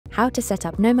How to set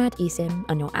up Nomad eSIM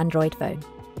on your Android phone.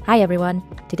 Hi everyone,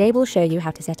 today we'll show you how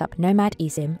to set up Nomad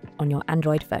eSIM on your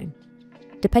Android phone.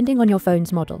 Depending on your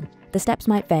phone's model, the steps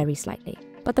might vary slightly,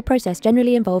 but the process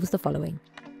generally involves the following: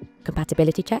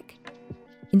 compatibility check,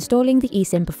 installing the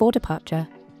eSIM before departure,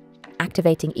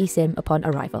 activating eSIM upon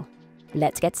arrival.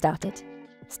 Let's get started.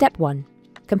 Step 1.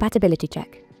 Compatibility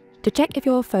check. To check if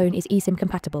your phone is eSIM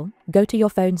compatible, go to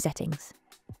your phone settings.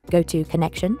 Go to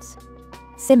Connections,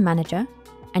 SIM Manager,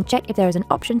 and check if there is an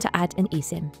option to add an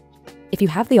eSIM. If you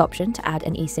have the option to add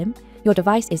an eSIM, your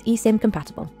device is eSIM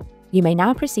compatible. You may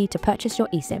now proceed to purchase your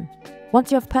eSIM.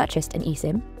 Once you have purchased an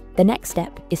eSIM, the next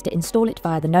step is to install it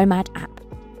via the Nomad app.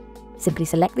 Simply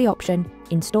select the option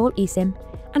Install eSIM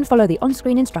and follow the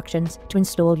on-screen instructions to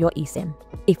install your eSIM.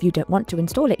 If you don't want to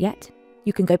install it yet,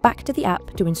 you can go back to the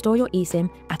app to install your eSIM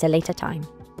at a later time.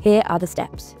 Here are the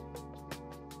steps.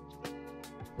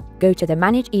 Go to the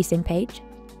Manage eSIM page,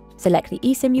 select the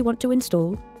eSIM you want to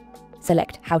install,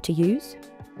 select How to Use,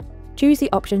 choose the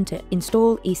option to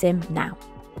Install eSIM Now,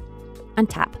 and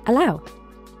tap Allow.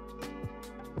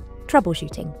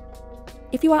 Troubleshooting.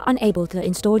 If you are unable to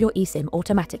install your eSIM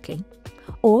automatically,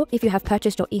 or if you have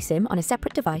purchased your eSIM on a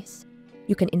separate device,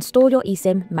 you can install your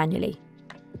eSIM manually.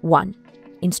 1.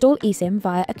 Install eSIM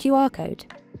via a QR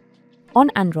code.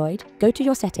 On Android, go to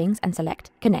your settings and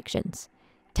select Connections.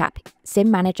 Tap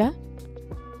SIM Manager,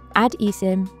 add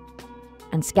eSIM,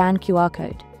 and scan QR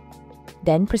code.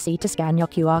 Then proceed to scan your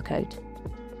QR code.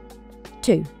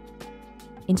 2.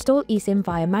 Install eSIM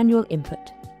via manual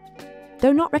input.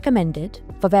 Though not recommended,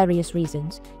 for various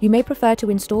reasons, you may prefer to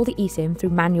install the eSIM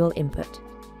through manual input.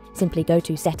 Simply go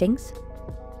to Settings,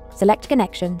 select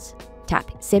Connections,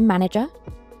 tap SIM Manager,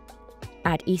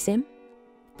 add eSIM,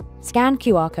 scan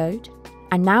QR code,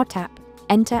 and now tap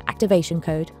Enter Activation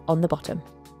Code on the bottom.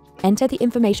 Enter the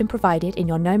information provided in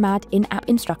your Nomad in-app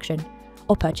instruction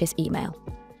or purchase email.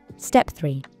 Step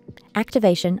 3.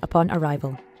 Activation upon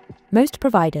arrival. Most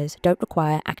providers don't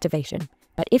require activation,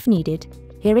 but if needed,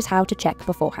 here is how to check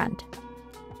beforehand.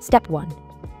 Step 1.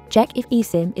 Check if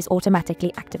eSIM is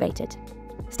automatically activated.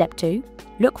 Step 2.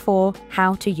 Look for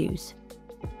How to Use.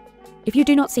 If you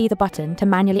do not see the button to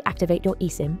manually activate your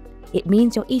eSIM, it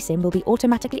means your eSIM will be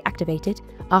automatically activated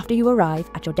after you arrive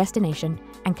at your destination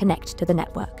and connect to the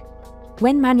network.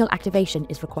 When manual activation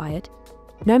is required,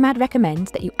 Nomad recommends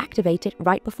that you activate it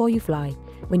right before you fly,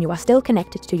 when you are still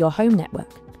connected to your home network,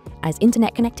 as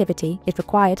internet connectivity is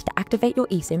required to activate your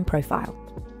eSIM profile.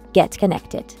 Get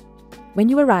connected. When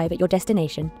you arrive at your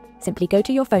destination, simply go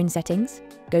to your phone settings,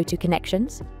 go to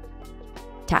Connections,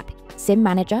 tap SIM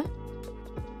Manager,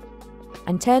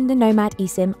 and turn the Nomad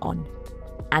eSIM on.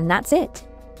 And that's it!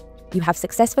 You have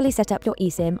successfully set up your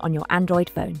eSIM on your Android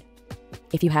phone.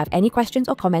 If you have any questions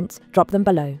or comments, drop them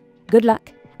below. Good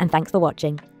luck, and thanks for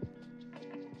watching.